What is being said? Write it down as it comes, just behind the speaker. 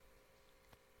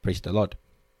Praise the Lord.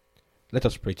 Let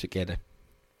us pray together.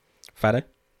 Father,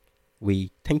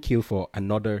 we thank you for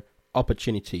another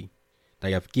opportunity that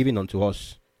you have given unto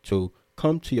us to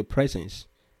come to your presence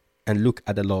and look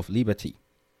at the law of liberty.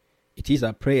 It is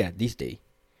our prayer this day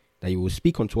that you will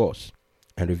speak unto us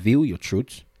and reveal your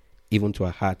truth even to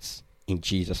our hearts in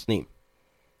Jesus' name.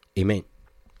 Amen.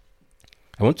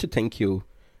 I want to thank you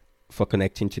for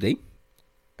connecting today,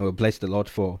 and we bless the Lord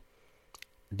for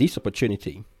this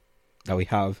opportunity that we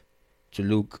have to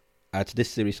look at this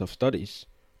series of studies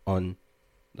on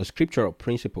the scriptural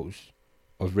principles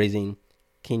of raising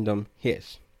kingdom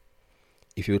heirs.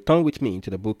 If you turn with me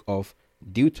into the book of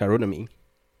Deuteronomy,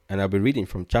 and I'll be reading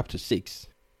from chapter 6,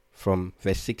 from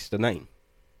verse 6 to 9.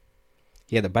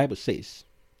 Here the Bible says,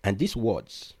 "And these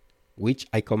words which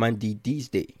I command thee this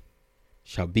day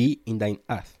shall be in thine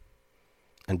heart,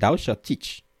 and thou shalt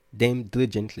teach them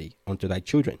diligently unto thy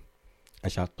children,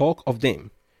 and shalt talk of them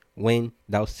when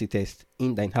thou sittest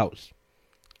in thine house,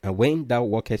 and when thou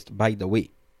walkest by the way,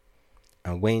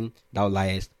 and when thou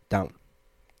liest down,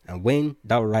 and when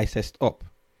thou risest up,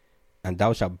 and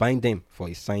thou shalt bind them for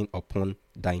a sign upon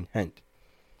thine hand.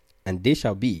 And they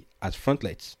shall be as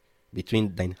frontlets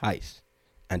between thine eyes,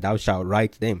 and thou shalt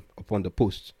write them upon the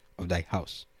posts of thy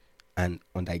house and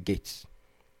on thy gates."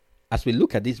 As we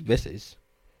look at these verses,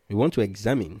 we want to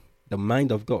examine the mind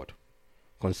of God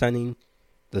concerning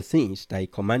the things that he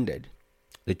commanded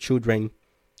the children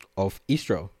of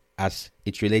Israel as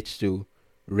it relates to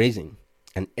raising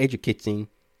and educating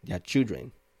their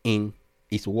children in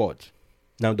his word.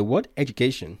 Now, the word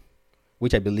education,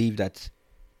 which I believe that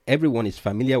everyone is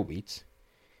familiar with,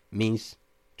 means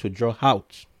to draw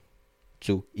out,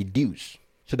 to educe.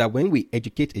 So that when we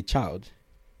educate a child,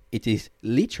 it is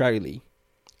literally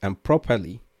and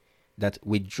properly that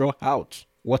we draw out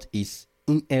what is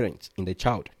inherent in the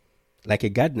child. Like a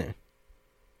gardener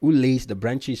who lays the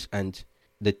branches and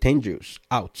the tendrils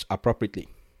out appropriately.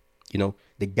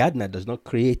 The gardener does not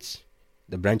create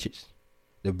the branches.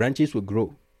 The branches will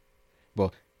grow,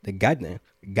 but the gardener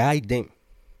guides them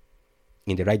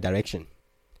in the right direction,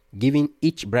 giving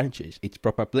each branches its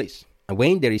proper place. And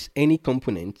when there is any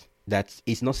component that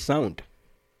is not sound,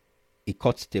 it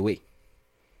cuts it away.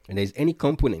 When there is any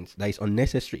component that is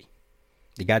unnecessary,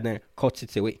 the gardener cuts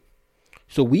it away.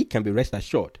 So we can be rest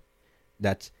assured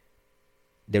that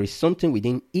there is something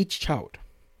within each child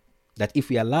that if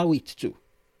we allow it to,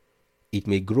 it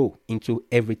may grow into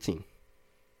everything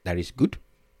that is good,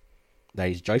 that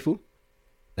is joyful,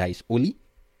 that is holy,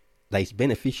 that is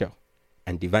beneficial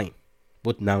and divine,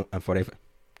 both now and forever.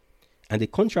 And the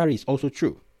contrary is also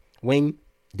true. When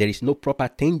there is no proper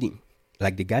tending,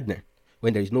 like the gardener,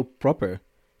 when there is no proper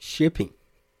shaping,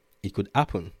 it could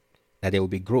happen that there will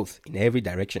be growth in every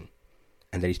direction,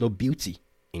 and there is no beauty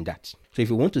in that. So if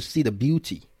we want to see the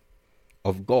beauty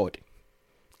of God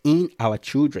in our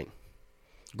children,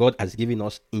 God has given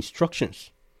us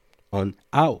instructions on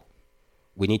how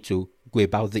we need to go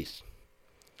about this.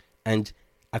 And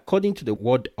according to the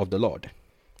word of the Lord,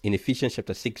 in Ephesians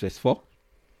chapter 6 verse 4,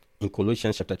 in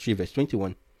Colossians chapter 3 verse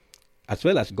 21, as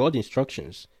well as God's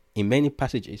instructions in many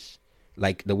passages,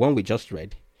 like the one we just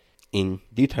read, in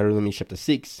Deuteronomy chapter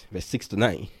 6 verse 6 to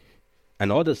 9,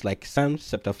 and others like Psalms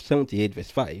chapter 78 verse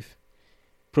 5,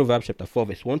 Proverbs chapter 4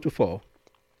 verse 1 to 4,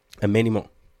 and many more.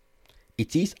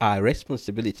 It is our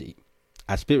responsibility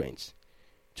as parents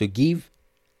to give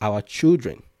our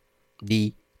children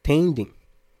the tending,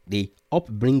 the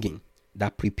upbringing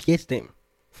that prepares them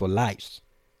for lives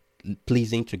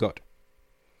pleasing to God.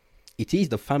 It is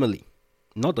the family,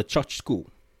 not the church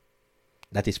school,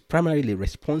 that is primarily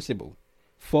responsible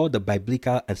for the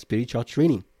biblical and spiritual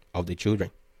training of the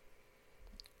children.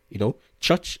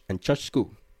 Church and church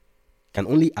school can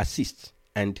only assist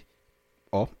and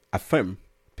or affirm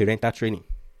parental training.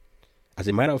 As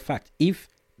a matter of fact, if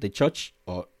the church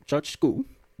or church school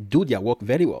do their work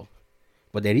very well,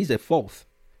 but there is a fault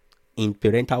in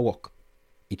parental work,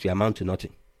 it will amount to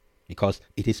nothing, because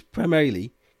it is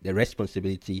primarily the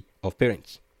responsibility of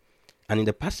parents. And in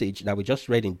the passage that we just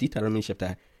read in Deuteronomy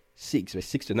chapter 6, verse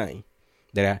 6 to 9,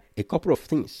 there are a couple of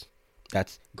things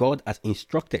that God has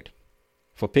instructed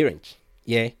for parents.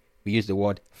 Here, we use the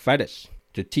word fathers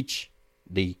to teach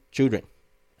the children.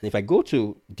 And if I go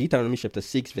to Deuteronomy chapter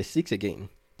 6, verse 6 again,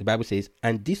 the Bible says,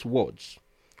 "And these words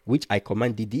which I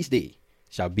command thee this day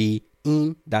shall be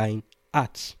in thine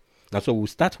heart." Now, so we'll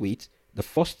start with the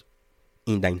first,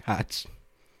 in thine heart.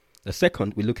 The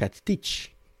second, we look at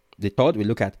teach. The third, we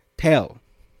look at tell.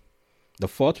 The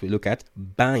fourth, we look at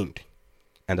bind.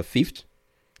 And the fifth,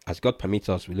 as God permits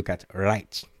us, we look at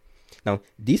write. Now,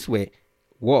 these were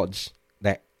words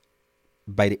that,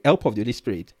 by the help of the Holy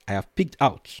Spirit, I have picked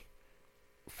out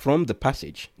from the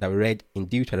passage that we read in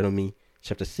Deuteronomy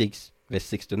chapter 6, verse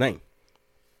 6 to 9.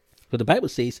 So the Bible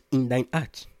says, in thine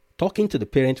heart, talking to the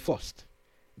parent first,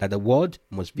 that the word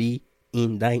must be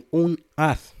in thine own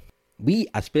heart. We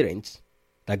as parents,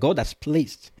 that God has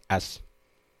placed as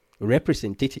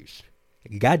representatives,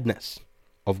 gardeners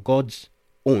of God's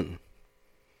own,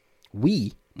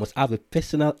 we must have a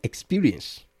personal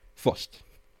experience first.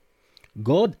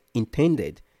 God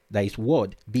intended that his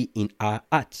word be in our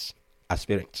hearts as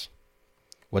parents.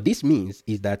 What this means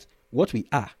is that what we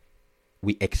are,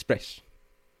 we express.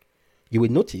 You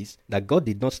will notice that God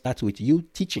did not start with you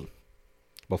teaching.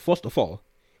 But first of all,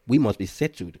 we must be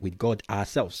settled with God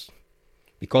ourselves,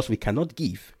 because we cannot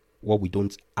give what we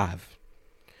don't have.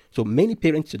 So many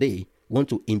parents today want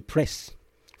to impress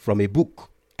from a book,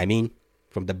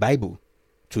 from the Bible,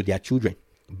 to their children,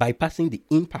 bypassing the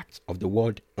impact of the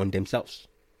word on themselves.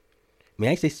 May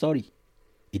I say sorry?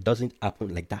 It doesn't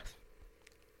happen like that.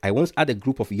 I once had a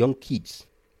group of young kids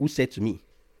who said to me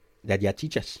that their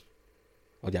teachers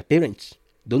or their parents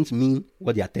don't mean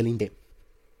what they are telling them.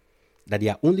 That they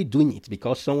are only doing it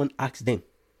because someone asked them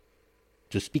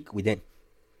to speak with them.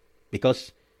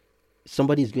 Because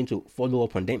somebody is going to follow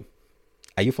up on them.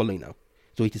 Are you following now?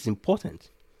 So it is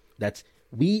important that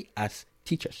we as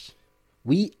teachers,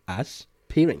 we as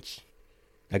parents,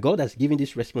 that God has given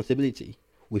this responsibility,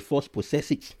 we first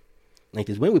possess it. And it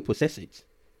is when we possess it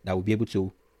that we'll be able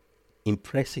to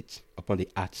impress it upon the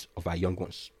hearts of our young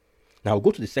ones. Now, I'll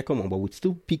go to the second one, but we'll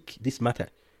still pick this matter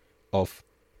of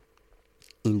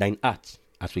in thine heart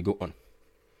as we go on.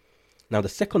 Now, the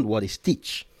second word is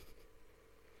teach.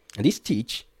 And this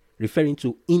teach referring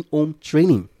to in-home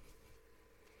training.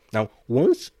 Now,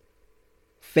 once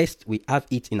first we have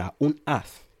it in our own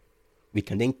heart, we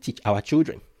can then teach our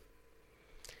children.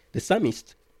 The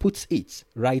psalmist puts it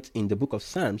right in the book of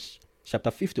Psalms,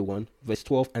 chapter 51, verse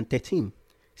 12 and 13,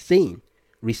 saying,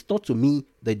 restore to me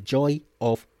the joy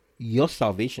of your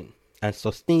salvation and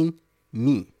sustain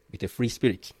me with a free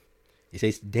spirit. He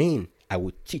says, then I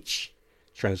will teach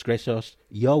transgressors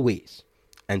your ways,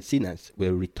 and sinners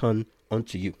will return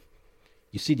unto you.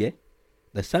 You see there,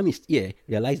 the psalmist here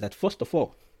realized that first of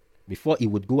all, before he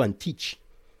would go and teach,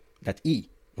 that he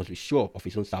must be sure of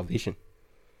his own salvation.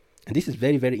 And this is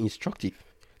very, very instructive,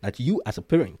 that you as a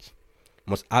parent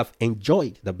must have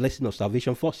enjoyed the blessing of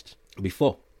salvation first,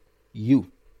 before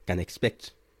you can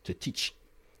expect to teach.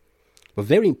 But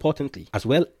very importantly, as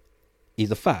well, is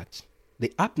the fact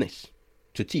the aptness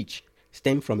to teach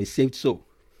stems from a saved soul.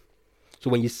 So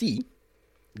when you see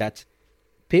that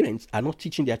parents are not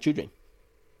teaching their children,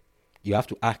 you have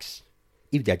to ask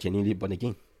if they are genuinely born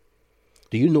again.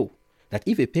 Do you know that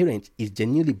if a parent is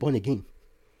genuinely born again,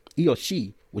 he or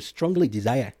she will strongly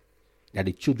desire that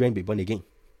the children be born again?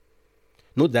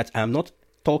 Note that I am not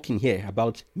talking here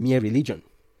about mere religion,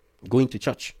 going to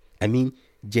church. I mean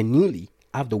genuinely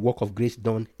have the work of grace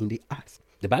done in the heart.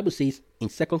 The Bible says in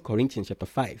 2 Corinthians chapter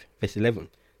 5, verse 11,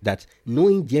 that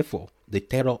knowing therefore the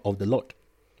terror of the Lord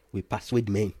will persuade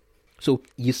men. So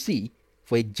you see,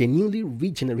 for a genuinely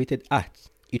regenerated heart,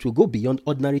 it will go beyond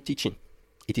ordinary teaching.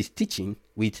 It is teaching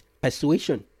with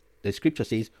persuasion. The scripture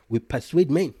says, we persuade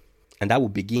men. And that will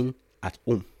begin at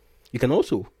home. You can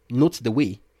also note the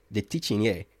way the teaching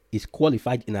here is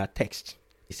qualified in our text.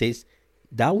 It says,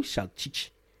 thou shalt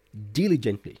teach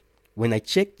diligently. When I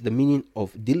checked the meaning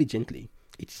of diligently,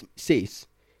 it says,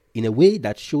 in a way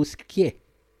that shows care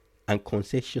and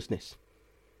conscientiousness.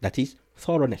 That is,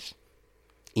 thoroughness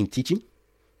in teaching,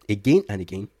 again and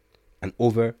again, and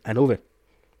over and over.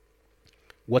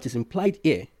 What is implied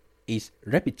here is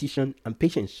repetition and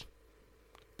patience,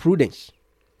 prudence,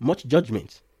 much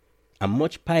judgment, and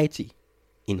much piety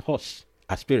in us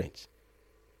as parents.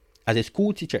 As a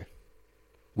school teacher,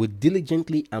 we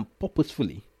diligently and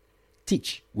purposefully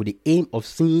teach with the aim of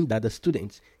seeing that the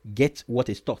students get what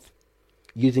is taught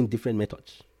using different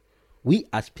methods. We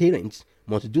as parents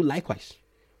must do likewise,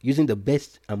 using the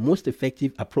best and most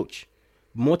effective approach.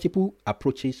 Multiple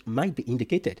approaches might be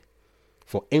indicated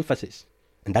for emphasis,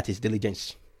 and that is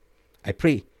diligence. I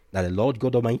pray that the Lord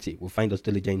God Almighty will find us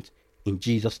diligent in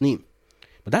Jesus' name.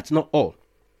 But that's not all.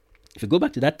 If you go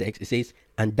back to that text, it says,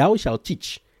 and thou shalt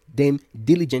teach them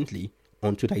diligently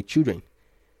unto thy children,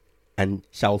 and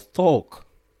shalt talk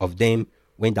of them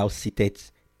when thou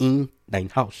sittest in thine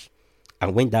house,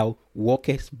 and when thou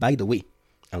walkest by the way,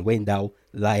 and when thou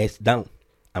liest down,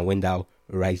 and when thou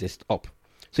risest up.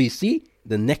 So you see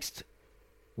the next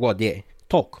word there,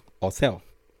 talk or tell,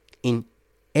 in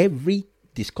every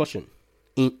discussion,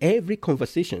 in every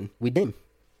conversation with them.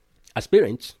 As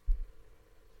parents,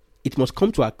 it must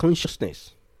come to our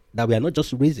consciousness that we are not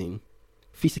just raising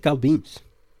physical beings,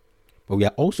 but we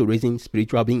are also raising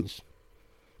spiritual beings.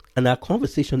 And our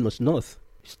conversation must not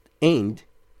end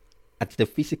at the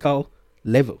physical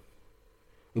level.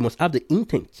 We must have the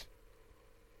intent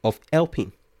of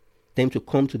helping them to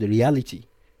come to the reality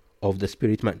of the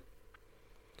spirit man.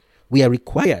 We are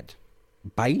required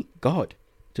by God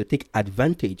to take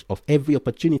advantage of every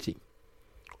opportunity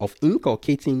of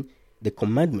inculcating the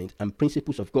commandments and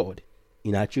principles of God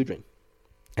in our children.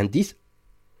 And this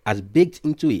has baked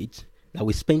into it that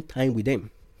we spend time with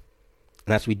them.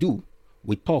 And as we do,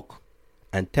 we talk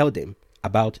and tell them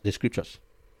about the scriptures.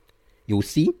 You will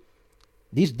see,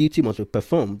 this duty must be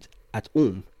performed at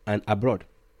home and abroad.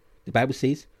 The Bible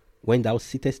says, when thou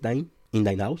sittest thine in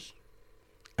thine house,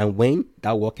 and when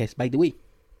thou walkest by the way.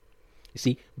 You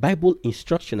see, Bible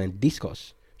instruction and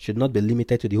discourse should not be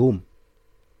limited to the home.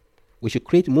 We should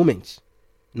create moments,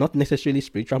 not necessarily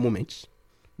spiritual moments,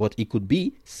 but it could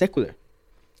be secular.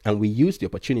 And we use the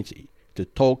opportunity to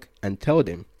talk and tell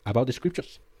them about the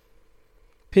scriptures.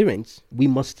 Parents, we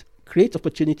must create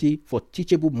opportunity for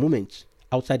teachable moments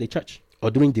outside the church or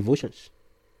during devotions.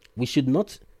 We should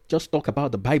not just talk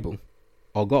about the Bible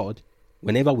or God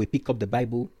whenever we pick up the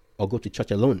Bible or go to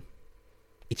church alone.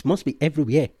 It must be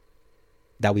everywhere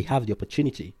that we have the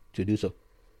opportunity to do so.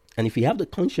 And if we have the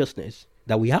consciousness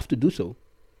that we have to do so,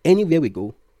 anywhere we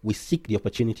go, we seek the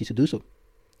opportunity to do so.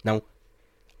 Now,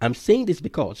 I'm saying this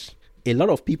because a lot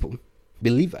of people,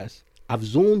 believers, have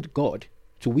zoned God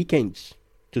to weekends,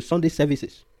 to Sunday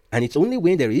services. And it's only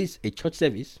when there is a church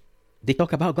service, they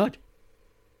talk about God.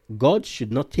 God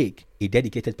should not take a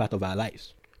dedicated part of our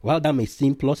lives. While that may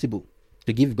seem plausible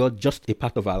to give God just a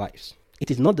part of our lives, it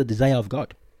is not the desire of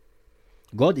God.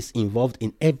 God is involved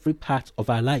in every part of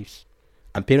our lives.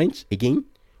 And parents, again,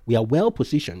 we are well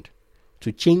positioned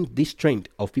to change this trend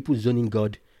of people zoning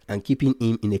God and keeping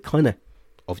him in a corner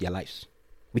of their lives.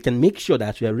 We can make sure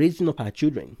that as we are raising up our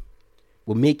children,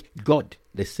 we make God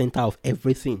the center of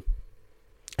everything.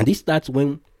 And this starts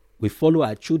when we follow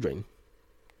our children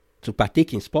to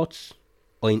partake in sports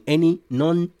or in any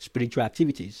non-spiritual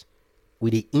activities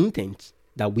with the intent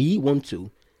that we want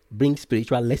to bring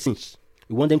spiritual lessons.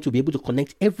 We want them to be able to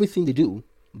connect everything they do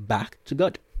back to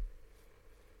God.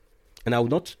 And I will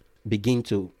not begin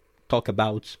to talk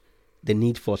about the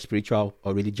need for spiritual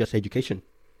or religious education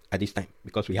at this time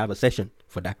because we have a session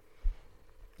for that.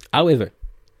 However,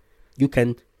 you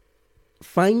can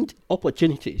find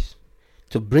opportunities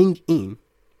to bring in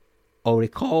or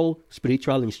recall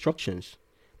spiritual instructions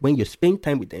when you spend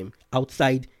time with them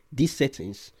outside these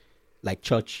settings like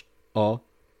church or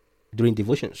during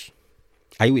devotions.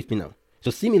 Are you with me now?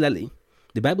 So similarly,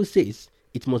 the Bible says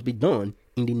it must be done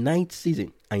in the night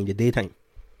season and in the daytime,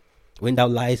 when thou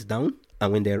liest down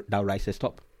and when thou risest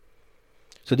up.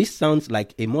 So this sounds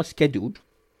like a more scheduled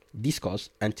discourse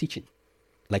and teaching,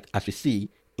 like as we see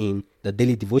in the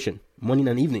daily devotion, morning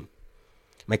and evening.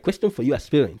 My question for you as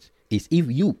parents is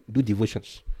if you do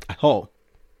devotions at all,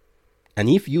 and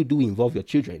if you do involve your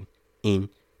children in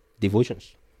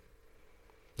devotions.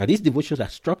 Now these devotions are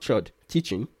structured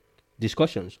teaching,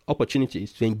 discussions,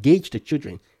 opportunities to engage the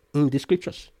children in the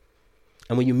scriptures.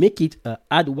 And when you make it a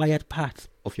hardwired part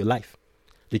of your life,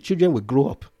 the children will grow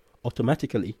up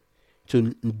automatically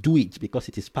to do it because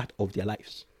it is part of their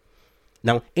lives.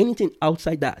 Now, anything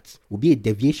outside that will be a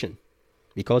deviation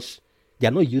because they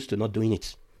are not used to not doing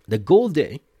it. The goal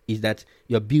there is that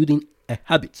you're building a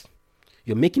habit.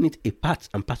 You're making it a part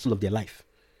and parcel of their life,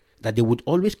 that they would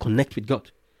always connect with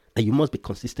God, and you must be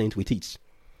consistent with it.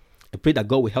 I pray that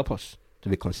God will help us to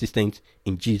be consistent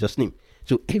in Jesus' name.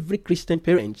 So every Christian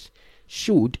parent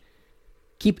should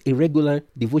keep a regular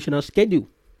devotional schedule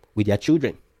with their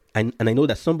children. And I know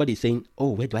that somebody is saying,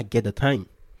 oh, where do I get the time?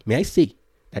 May I say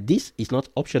that this is not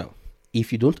optional.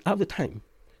 If you don't have the time,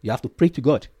 you have to pray to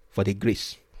God for the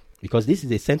grace. Because this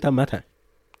is a central matter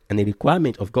and a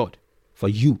requirement of God for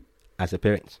you as a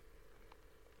parent.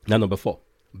 Now, number 4,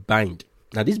 bind.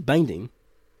 Now, this binding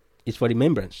is for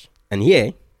remembrance. And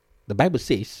here, the Bible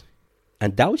says,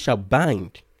 and thou shalt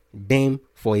bind them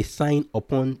for a sign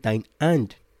upon thine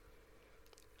hand,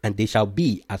 and they shall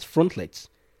be as frontlets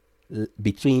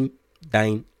between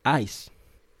thine eyes.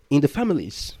 In the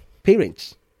families,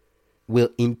 parents will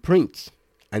imprint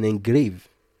and engrave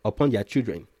upon their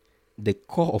children the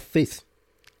core of faith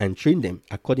and train them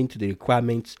according to the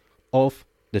requirements of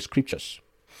the scriptures.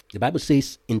 The Bible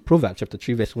says in Proverbs chapter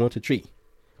 3 verse 1 to 3,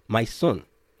 my son,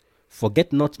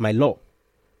 forget not my law,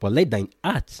 but let thine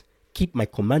heart keep my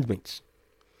commandments.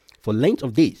 For length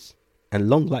of days and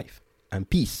long life and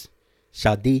peace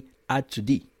shall they add to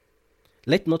thee.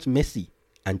 Let not mercy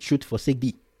and truth forsake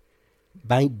thee.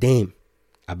 Bind them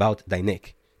about thy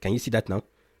neck. Can you see that now?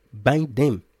 Bind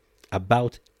them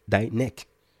about thy neck.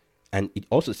 And it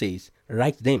also says,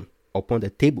 write them upon the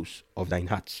tables of thine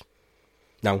hearts.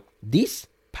 Now, this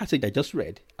passage I just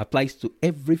read applies to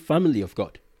every family of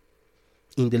God.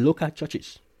 In the local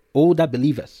churches, older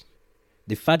believers,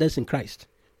 the fathers in Christ,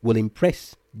 will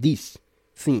impress these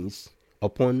things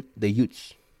upon the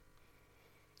youths.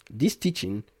 This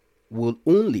teaching will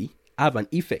only have an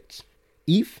effect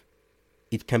if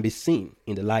it can be seen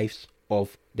in the lives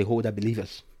of the older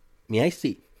believers. May I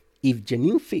say, if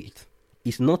genuine faith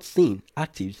is not seen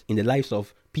active in the lives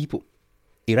of people,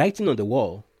 a writing on the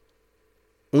wall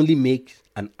only makes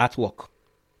an artwork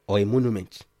or a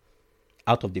monument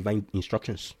out of divine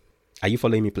instructions. Are you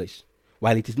following me, please?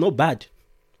 While it is not bad,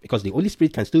 because the Holy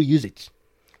Spirit can still use it,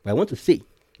 but I want to say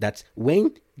that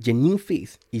when genuine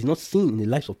faith is not seen in the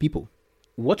lives of people,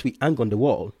 what we hang on the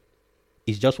wall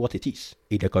is just what it is,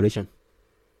 a decoration.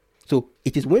 So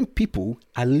it is when people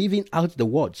are living out the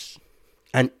words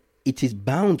and it is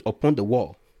bound upon the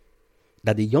wall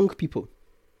that the young people,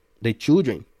 the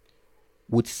children,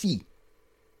 would see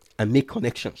and make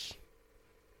connections.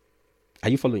 Are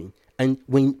you following? And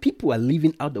when people are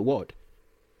living out the word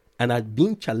and are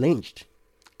being challenged,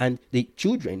 and the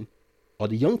children or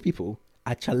the young people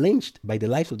are challenged by the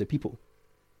lives of the people,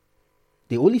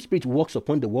 the Holy Spirit works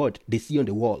upon the word they see on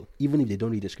the wall, even if they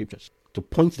don't read the scriptures, to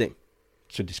point them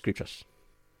to the scriptures.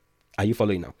 Are you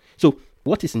following now? So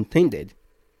what is intended,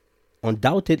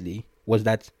 undoubtedly, was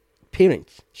that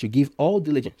parents should give all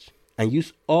diligence and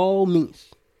use all means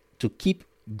to keep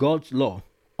God's law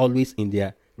always in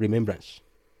their remembrance.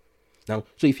 Now,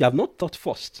 so if you have not thought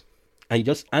first and you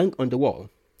just hang on the wall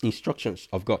instructions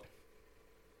of God,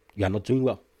 you are not doing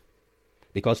well.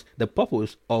 Because the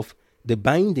purpose of the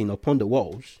binding upon the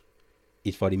walls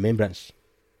is for remembrance.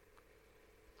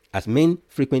 As men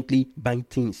frequently bind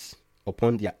things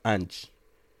upon their hands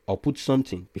or put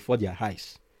something before their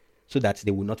eyes so that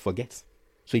they will not forget.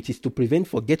 So it is to prevent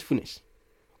forgetfulness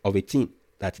of a thing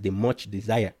that they much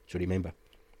desire to remember.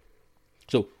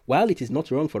 So while it is not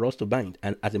wrong for us to bind,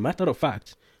 and as a matter of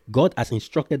fact, God has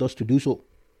instructed us to do so,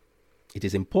 it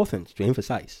is important to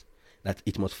emphasize that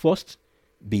it must first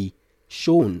be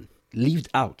shown, lived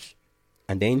out,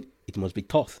 and then it must be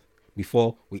taught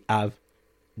before we have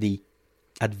the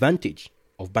advantage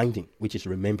of binding, which is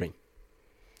remembering.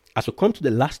 As we come to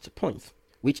the last point,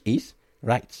 which is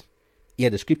right, here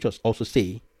the scriptures also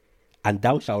say, and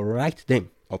thou shalt write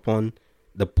them upon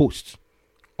the posts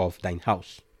of thine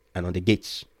house and on the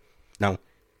gates. Now,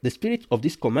 the spirit of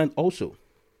this command also,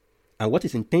 and what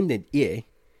is intended here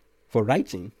for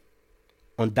writing,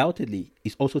 undoubtedly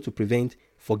is also to prevent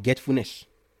forgetfulness.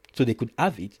 So they could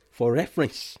have it for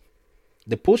reference.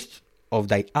 The posts of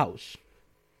thy house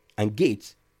and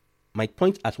gates might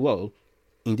point as well,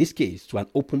 in this case, to an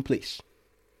open place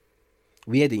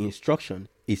where the instruction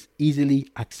is easily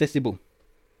accessible.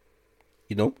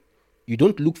 You know, you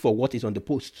don't look for what is on the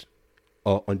post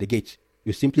or on the gate.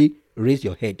 You simply raise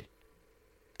your head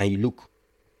and you look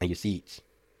and you see it.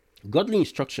 Godly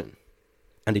instruction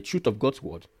and the truth of God's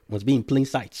word must be in plain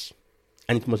sight,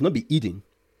 and it must not be hidden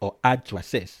or hard to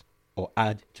access or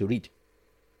hard to read.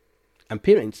 And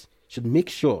parents should make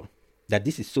sure that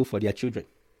this is so for their children.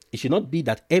 It should not be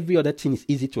that every other thing is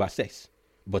easy to access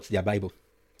but their Bible.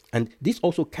 And this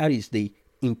also carries the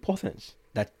importance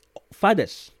that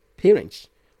fathers, parents,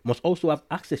 must also have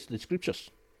access to the scriptures.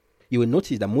 You will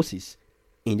notice that Moses,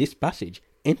 in this passage,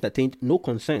 entertained no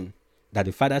concern that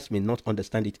the fathers may not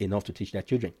understand it enough to teach their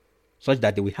children, such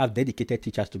that they will have dedicated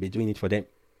teachers to be doing it for them.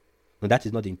 No, that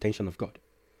is not the intention of God.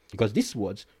 Because these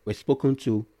words were spoken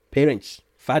to parents,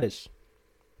 fathers.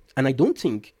 And I don't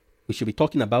think we should be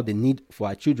talking about the need for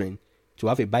our children to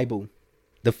have a Bible.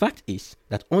 The fact is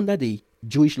that under the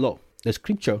Jewish law, the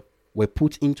scripture were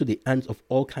put into the hands of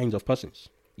all kinds of persons,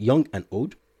 young and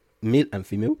old, male and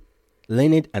female,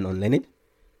 learned and unlearned,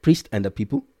 priest and the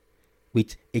people,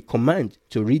 with a command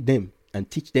to read them and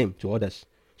teach them to others,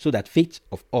 so that faith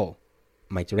of all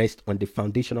might rest on the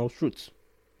foundational truths.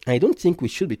 And I don't think we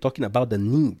should be talking about the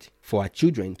need for our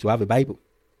children to have a Bible,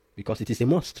 because it is a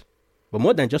must. But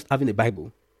more than just having a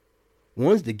Bible,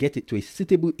 once they get it to a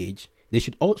suitable age, they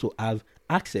should also have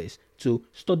access to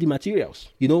study materials.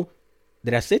 You know,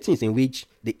 there are settings in which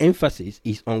the emphasis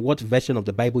is on what version of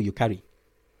the Bible you carry.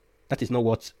 That is not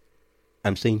what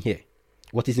I'm saying here.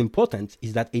 What is important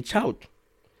is that a child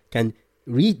can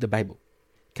read the Bible,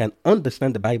 can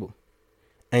understand the Bible,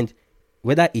 and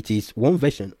whether it is one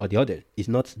version or the other is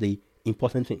not the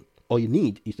important thing. All you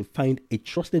need is to find a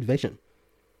trusted version.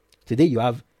 Today you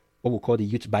have what we call the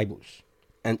youth Bibles,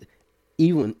 and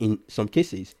even in some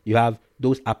cases you have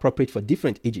those appropriate for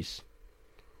different ages.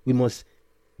 We must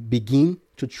begin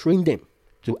to train them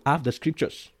to have the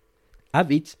scriptures,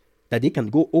 have it that they can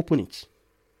go open it.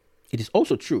 It is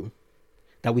also true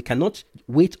that we cannot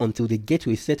wait until they get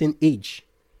to a certain age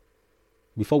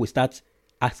before we start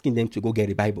asking them to go get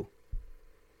a Bible.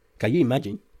 Can you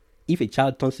imagine if a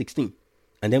child turns 16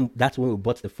 and then that's when we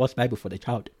bought the first Bible for the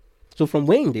child? So from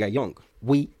when they are young,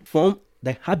 we form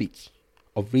the habit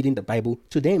of reading the Bible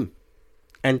to them.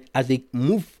 And as they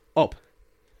move up,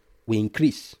 we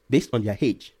increase, based on their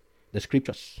age, the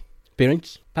scriptures.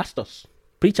 Parents, pastors,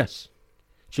 preachers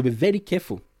should be very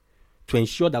careful to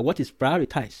ensure that what is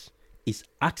prioritized is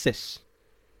access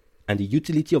and the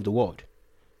utility of the word,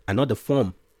 and not the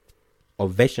form or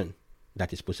version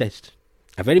that is possessed.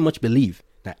 I very much believe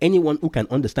that anyone who can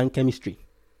understand chemistry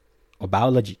or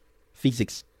biology,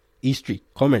 physics, history,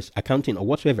 commerce, accounting, or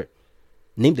whatsoever,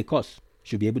 name the course,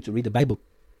 should be able to read the Bible,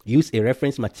 use a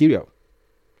reference material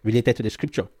related to the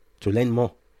scripture to learn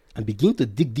more, and begin to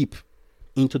dig deep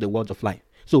into the words of life.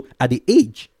 So at the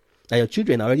age that your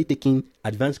children are already taking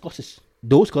advanced courses,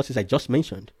 those courses I just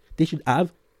mentioned, they should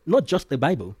have not just the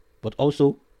Bible, but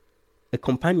also a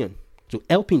companion to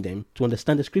helping them to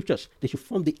understand the scriptures. They should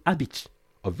form the habit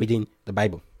of reading the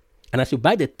Bible. And as you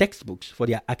buy the textbooks for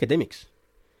their academics,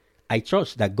 I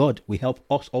trust that God will help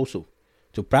us also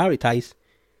to prioritize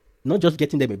not just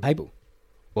getting them a Bible,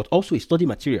 but also a study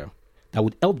material that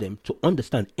would help them to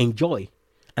understand, enjoy,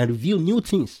 and reveal new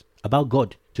things about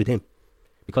God to them.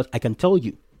 Because I can tell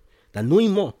you that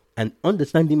knowing more and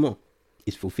understanding more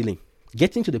is fulfilling.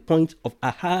 Getting to the point of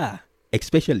aha,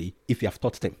 especially if you have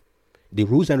taught them the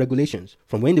rules and regulations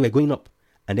from when they were growing up,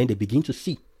 and then they begin to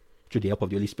see through the help of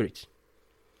the Holy Spirit.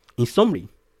 In summary,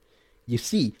 you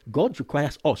see, God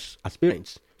requires us as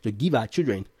parents to give our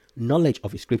children knowledge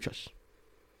of His scriptures.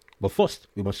 But first,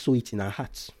 we must sow it in our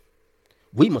hearts.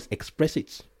 We must express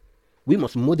it. We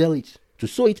must model it to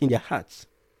sow it in their hearts,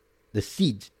 the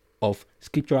seed of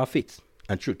scriptural faith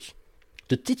and truth,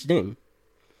 to teach them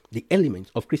the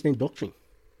elements of Christian doctrine,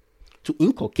 to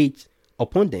inculcate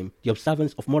upon them the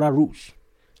observance of moral rules,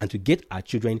 and to get our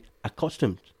children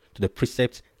accustomed to the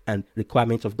precepts and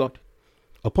requirements of God,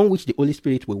 upon which the Holy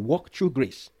Spirit will work through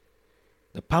grace,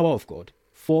 the power of God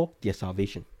for their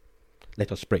salvation.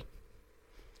 Let us pray.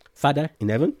 Father in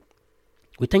heaven,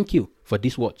 we thank you for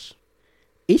these words,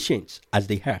 ancient as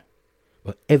they are,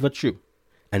 but ever true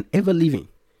and ever living,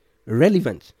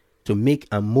 relevant to make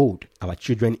and mold our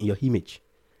children in your image.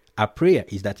 Our prayer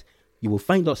is that you will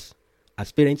find us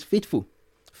as parents faithful,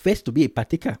 first to be a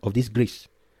partaker of this grace.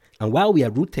 And while we are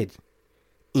rooted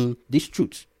in this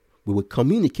truth, we will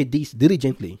communicate this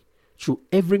diligently through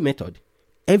every method,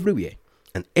 everywhere,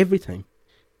 and every time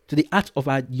to the hearts of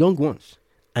our young ones,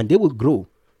 and they will grow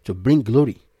to bring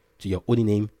glory to your holy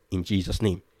name in Jesus'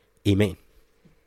 name. Amen.